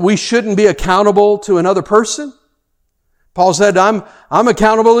that we shouldn't be accountable to another person? Paul said, I'm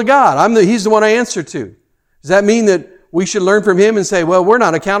accountable to God. He's the one I answer to. Does that mean that we should learn from him and say, well, we're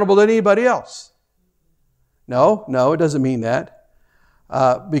not accountable to anybody else? No, it doesn't mean that.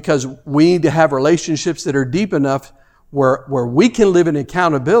 Because we need to have relationships that are deep enough where we can live in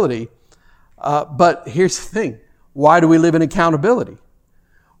accountability. But here's the thing. Why do we live in accountability?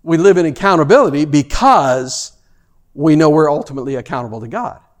 We live in accountability because we know we're ultimately accountable to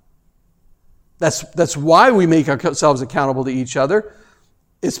God. That's why we make ourselves accountable to each other.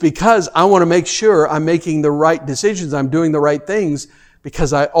 It's because I want to make sure I'm making the right decisions, I'm doing the right things,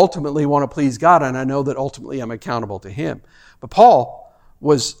 because I ultimately want to please God, and I know that ultimately I'm accountable to Him. But Paul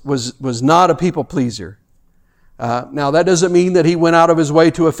was not a people pleaser. Now that doesn't mean that he went out of his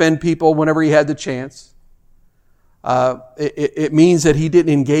way to offend people whenever he had the chance. It means that he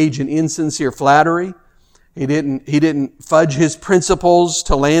didn't engage in insincere flattery. He didn't fudge his principles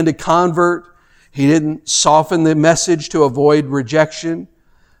to land a convert. He didn't soften the message to avoid rejection.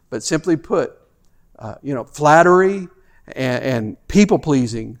 But simply put, flattery and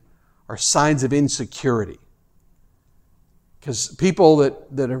people-pleasing are signs of insecurity. Because people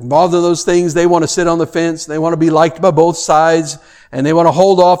that are involved in those things, they want to sit on the fence, they want to be liked by both sides, and they want to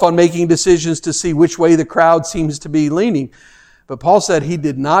hold off on making decisions to see which way the crowd seems to be leaning. But Paul said he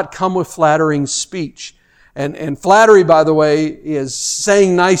did not come with flattering speech. And flattery, by the way, is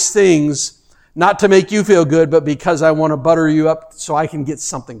saying nice things, not to make you feel good, but because I want to butter you up so I can get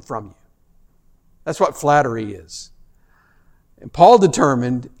something from you. That's what flattery is. And Paul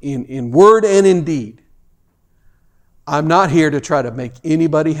determined in word and in deed, I'm not here to try to make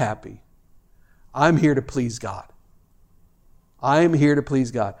anybody happy. I'm here to please God. I'm here to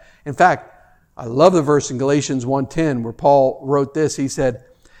please God. In fact, I love the verse in Galatians 1:10 where Paul wrote this. He said,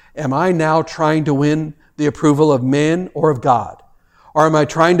 am I now trying to win the approval of men or of God? Or am I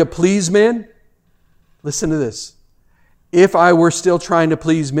trying to please men? Listen to this. If I were still trying to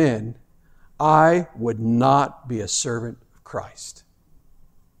please men, I would not be a servant of Christ.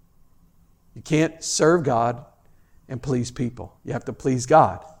 You can't serve God and please people. You have to please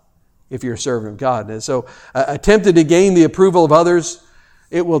God if you're a servant of God. And so attempting to gain the approval of others,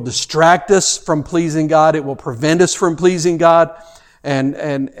 it will distract us from pleasing God. It will prevent us from pleasing God. And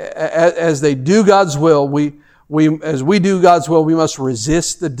as they do God's will, as we do God's will, we must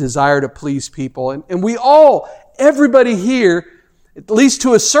resist the desire to please people. And we all, everybody here, at least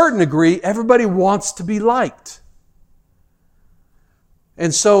to a certain degree, everybody wants to be liked.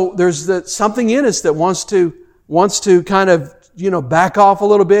 And so there's something in us that wants to kind of, back off a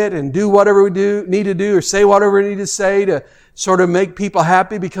little bit and do whatever we need to do or say whatever we need to say to sort of make people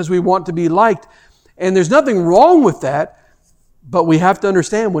happy because we want to be liked. And there's nothing wrong with that. But we have to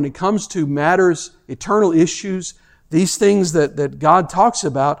understand when it comes to matters, eternal issues, these things that God talks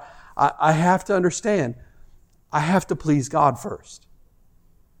about, I have to understand. I have to please God first.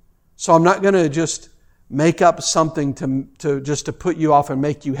 So I'm not going to just make up something to put you off and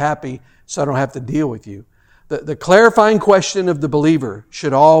make you happy so I don't have to deal with you. The clarifying question of the believer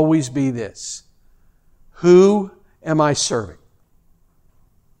should always be this. Who am I serving?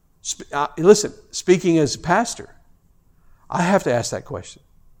 Listen, speaking as a pastor, I have to ask that question.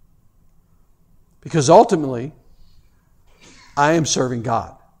 Because ultimately, I am serving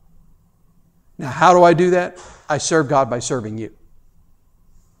God. Now, how do I do that? I serve God by serving you.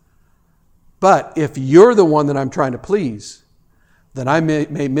 But if you're the one that I'm trying to please, then I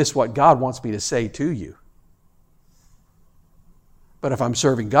may miss what God wants me to say to you. But if I'm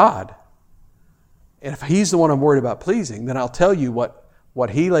serving God, and if He's the one I'm worried about pleasing, then I'll tell you what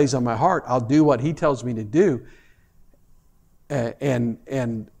He lays on my heart. I'll do what He tells me to do. And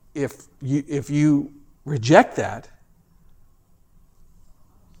if you reject that,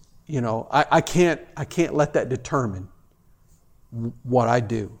 I can't let that determine what I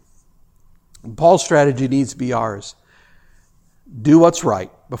do. And Paul's strategy needs to be ours. Do what's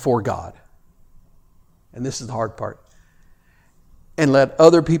right before God. And this is the hard part. And let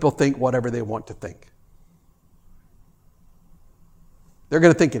other people think whatever they want to think. They're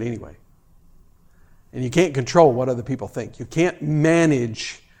going to think it anyway. And you can't control what other people think. You can't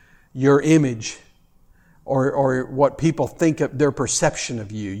manage your image or what people think of their perception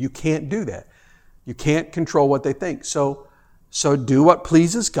of you. You can't do that. You can't control what they think. So do what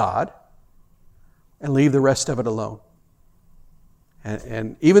pleases God and leave the rest of it alone.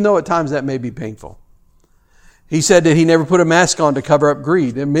 And even though at times that may be painful. He said that he never put a mask on to cover up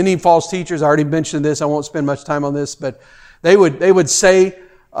greed. And many false teachers, I already mentioned this, I won't spend much time on this, but they would say,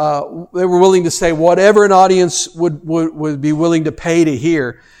 they were willing to say whatever an audience would be willing to pay to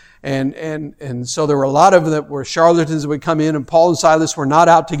hear. And so there were a lot of them that were charlatans that would come in, and Paul and Silas were not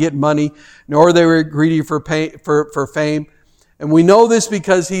out to get money, nor they were greedy for fame. And we know this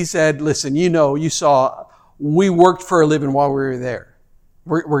because he said, listen, you saw, we worked for a living while we were there.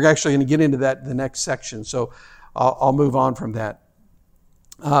 We're actually going to get into that in the next section, so I'll move on from that.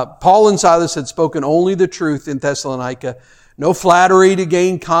 Paul and Silas had spoken only the truth in Thessalonica. No flattery to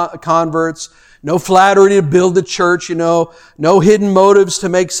gain converts. No flattery to build the church, no hidden motives to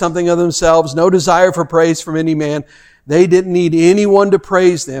make something of themselves. No desire for praise from any man. They didn't need anyone to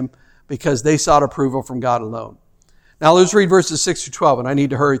praise them because they sought approval from God alone. Now let's read verses 6 through 12, and I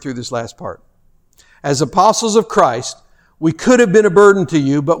need to hurry through this last part. As apostles of Christ, We could have been a burden to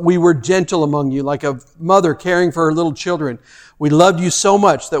you, but we were gentle among you, like a mother caring for her little children. We loved you so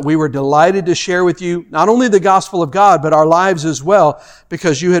much that we were delighted to share with you not only the gospel of God, but our lives as well,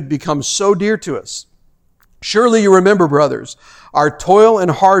 because you had become so dear to us. Surely you remember, brothers, our toil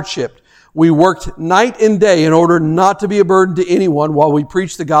and hardship. We worked night and day in order not to be a burden to anyone while we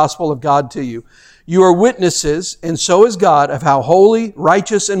preached the gospel of God to you. You are witnesses, and so is God, of how holy,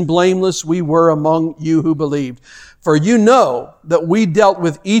 righteous, and blameless we were among you who believed. For you know that we dealt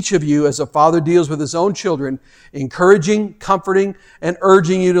with each of you as a father deals with his own children, encouraging, comforting, and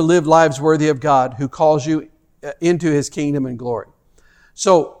urging you to live lives worthy of God, who calls you into his kingdom and glory.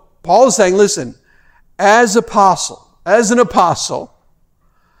 So Paul is saying, listen, as an apostle,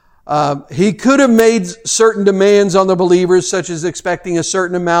 he could have made certain demands on the believers, such as expecting a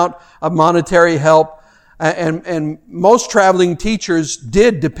certain amount of monetary help. And most traveling teachers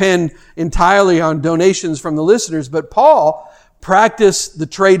did depend entirely on donations from the listeners. But Paul practiced the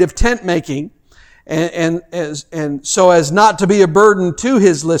trade of tent making, and so as not to be a burden to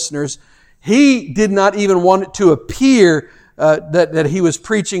his listeners, he did not even want it to appear that he was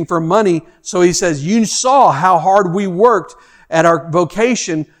preaching for money. So he says, you saw how hard we worked at our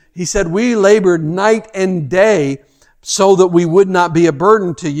vocation. He said, we labored night and day so that we would not be a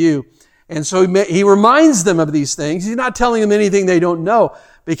burden to you. And so he reminds them of these things. He's not telling them anything they don't know,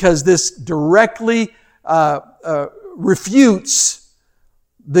 because this directly refutes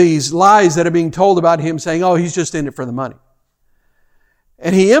these lies that are being told about him, saying, oh, he's just in it for the money.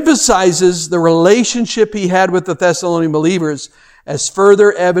 And he emphasizes the relationship he had with the Thessalonian believers as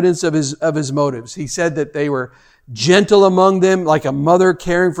further evidence of his motives. He said that they were gentle among them, like a mother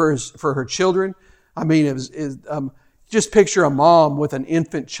caring for her children. I mean, just picture a mom with an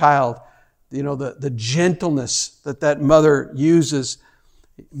infant child. You know, the gentleness that mother uses.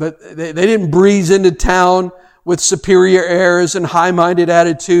 But they didn't breeze into town with superior airs and high-minded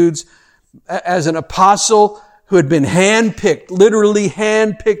attitudes. As an apostle who had been handpicked, literally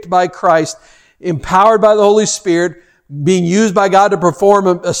handpicked by Christ, empowered by the Holy Spirit, being used by God to perform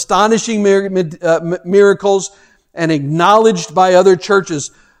astonishing miracles, and acknowledged by other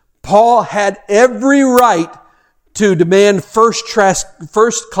churches, Paul had every right to demand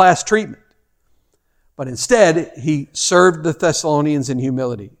first-class treatment. But instead, he served the Thessalonians in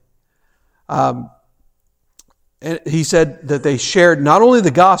humility. And he said that they shared not only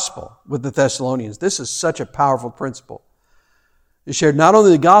the gospel with the Thessalonians. This is such a powerful principle. They shared not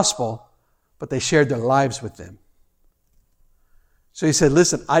only the gospel, but they shared their lives with them. So he said,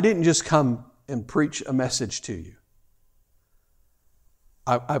 listen, I didn't just come and preach a message to you.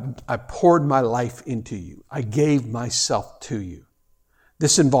 I poured my life into you. I gave myself to you.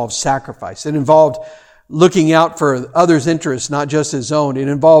 This involved sacrifice. It involved looking out for others' interests, not just his own. It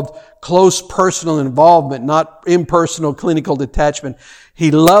involved close personal involvement, not impersonal clinical detachment.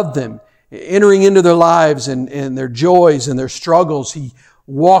 He loved them, entering into their lives and their joys and their struggles. He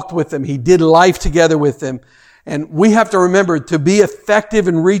walked with them. He did life together with them. And we have to remember, to be effective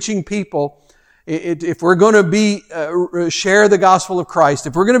in reaching people, if we're going to share the gospel of Christ,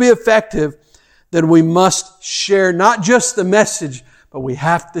 if we're going to be effective, then we must share not just the message, but we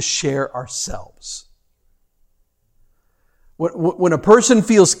have to share ourselves. When a person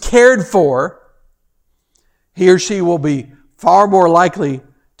feels cared for, he or she will be far more likely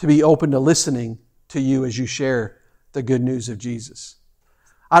to be open to listening to you as you share the good news of Jesus.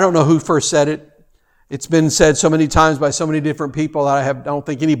 I don't know who first said it. It's been said so many times by so many different people that I don't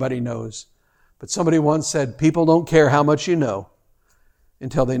think anybody knows. But somebody once said, people don't care how much you know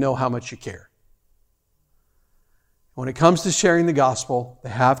until they know how much you care. When it comes to sharing the gospel, they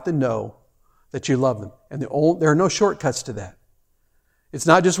have to know that you love them. And there are no shortcuts to that. It's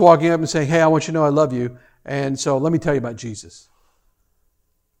not just walking up and saying, hey, I want you to know I love you, and so let me tell you about Jesus.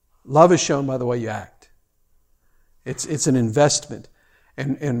 Love is shown by the way you act. It's an investment.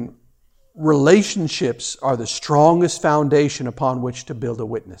 And relationships are the strongest foundation upon which to build a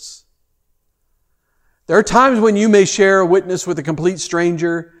witness. There are times when you may share a witness with a complete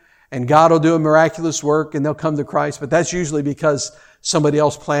stranger, and God will do a miraculous work and they'll come to Christ, but that's usually because somebody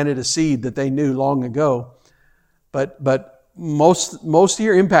else planted a seed that they knew long ago. But most of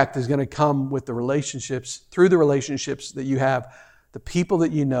your impact is going to come with the relationships, through the relationships that you have, the people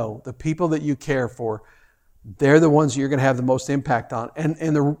that you know, the people that you care for. They're the ones you're going to have the most impact on.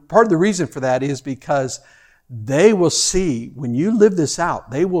 And part of the reason for that is because they will see, when you live this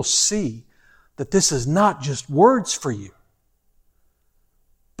out, they will see that this is not just words for you,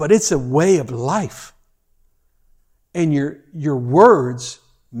 but it's a way of life. And your words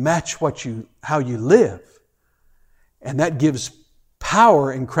match how you live. And that gives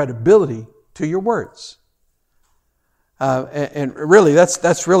power and credibility to your words. And really,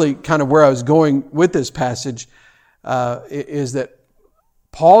 that's really kind of where I was going with this passage, is that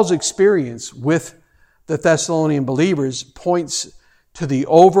Paul's experience with the Thessalonian believers points to the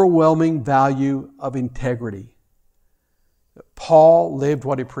overwhelming value of integrity. Paul lived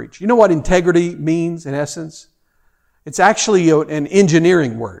what he preached. You know what integrity means in essence? It's actually an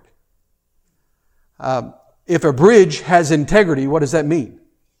engineering word. If a bridge has integrity, what does that mean?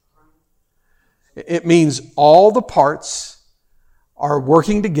 It means all the parts are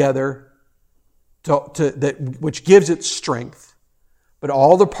working together which gives it strength. But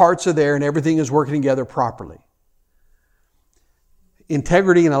all the parts are there and everything is working together properly.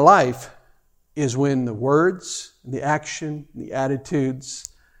 Integrity in a life is when the words, the action, the attitudes,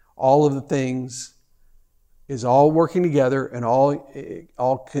 all of the things is all working together and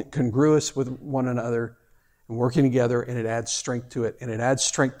all congruous with one another and working together, and it adds strength to it, and it adds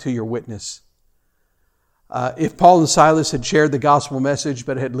strength to your witness. If Paul and Silas had shared the gospel message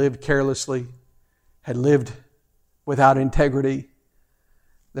but had lived carelessly, had lived without integrity,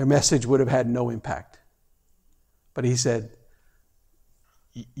 their message would have had no impact. But he said,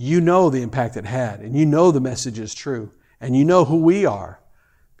 you know the impact it had, and you know the message is true, and you know who we are,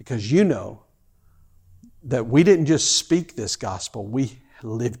 because you know that we didn't just speak this gospel, we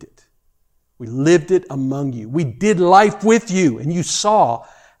lived it. We lived it among you. We did life with you, and you saw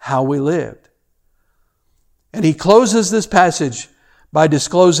how we lived. And he closes this passage by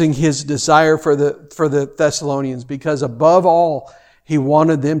disclosing his desire for the Thessalonians, because above all, he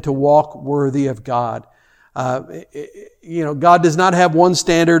wanted them to walk worthy of God. God does not have one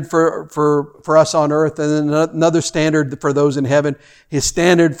standard for us on earth and then another standard for those in heaven. His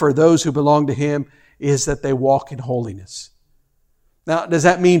standard for those who belong to Him is that they walk in holiness. Now, does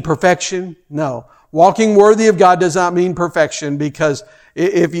that mean perfection? No. Walking worthy of God does not mean perfection, because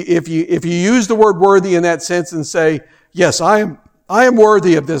if you use the word worthy in that sense and say, yes, I am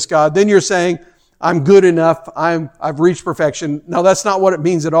worthy of this, God, then you're saying, I'm good enough, I've reached perfection. No, that's not what it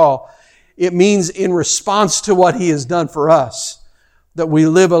means at all. It means in response to what He has done for us, that we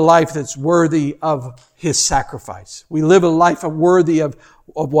live a life that's worthy of His sacrifice. We live a life worthy of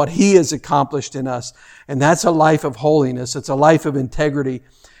what He has accomplished in us. And that's a life of holiness. It's a life of integrity.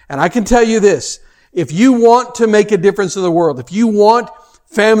 And I can tell you this, if you want to make a difference in the world, if you want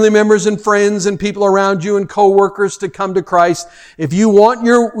family members and friends and people around you and co-workers to come to Christ, if you want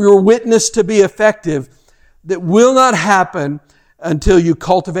your witness to be effective, that will not happen until you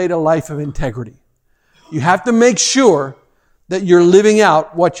cultivate a life of integrity. You have to make sure that you're living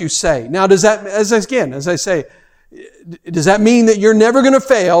out what you say. Now, does that, as I say, does that mean that you're never going to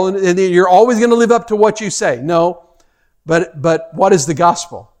fail and that you're always going to live up to what you say? No. But what is the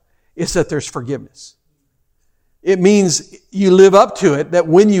gospel? It's that there's forgiveness. It means you live up to it, that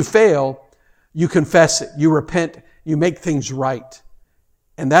when you fail, you confess it, you repent, you make things right.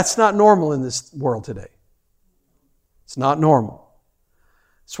 And that's not normal in this world today. It's not normal.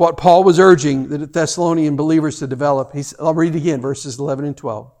 It's what Paul was urging the Thessalonian believers to develop. I'll read it again, verses 11 and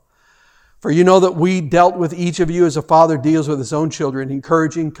 12. For you know that we dealt with each of you as a father deals with his own children,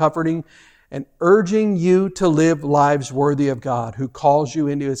 encouraging, comforting, and urging you to live lives worthy of God, who calls you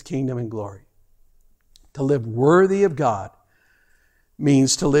into His kingdom and glory. To live worthy of God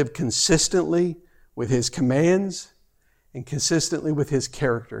means to live consistently with His commands and consistently with His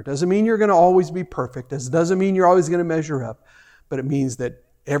character. It doesn't mean you're going to always be perfect. It doesn't mean you're always going to measure up. But it means that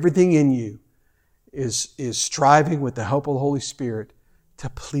everything in you is striving with the help of the Holy Spirit to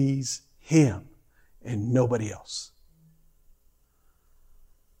please Him and nobody else.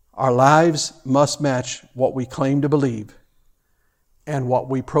 Our lives must match what we claim to believe and what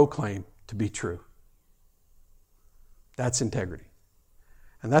we proclaim to be true. That's integrity.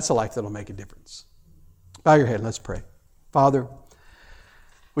 And that's a life that'll make a difference. Bow your head and let's pray. Father,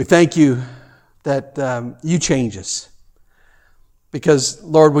 we thank You that You change us. Because,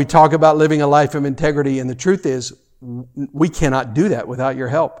 Lord, we talk about living a life of integrity, and the truth is, we cannot do that without Your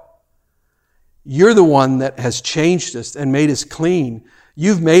help. You're the one that has changed us and made us clean.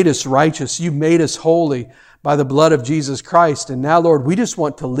 You've made us righteous. You've made us holy by the blood of Jesus Christ. And now, Lord, we just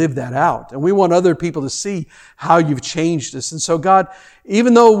want to live that out. And we want other people to see how You've changed us. And so, God,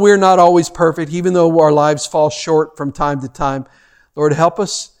 even though we're not always perfect, even though our lives fall short from time to time, Lord, help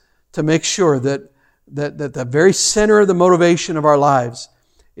us to make sure that the very center of the motivation of our lives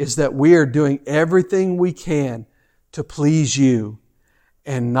is that we are doing everything we can to please You,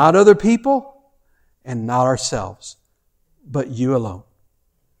 and not other people and not ourselves, but You alone.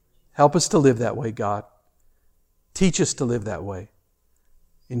 Help us to live that way, God. Teach us to live that way.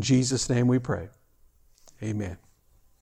 In Jesus' name we pray. Amen.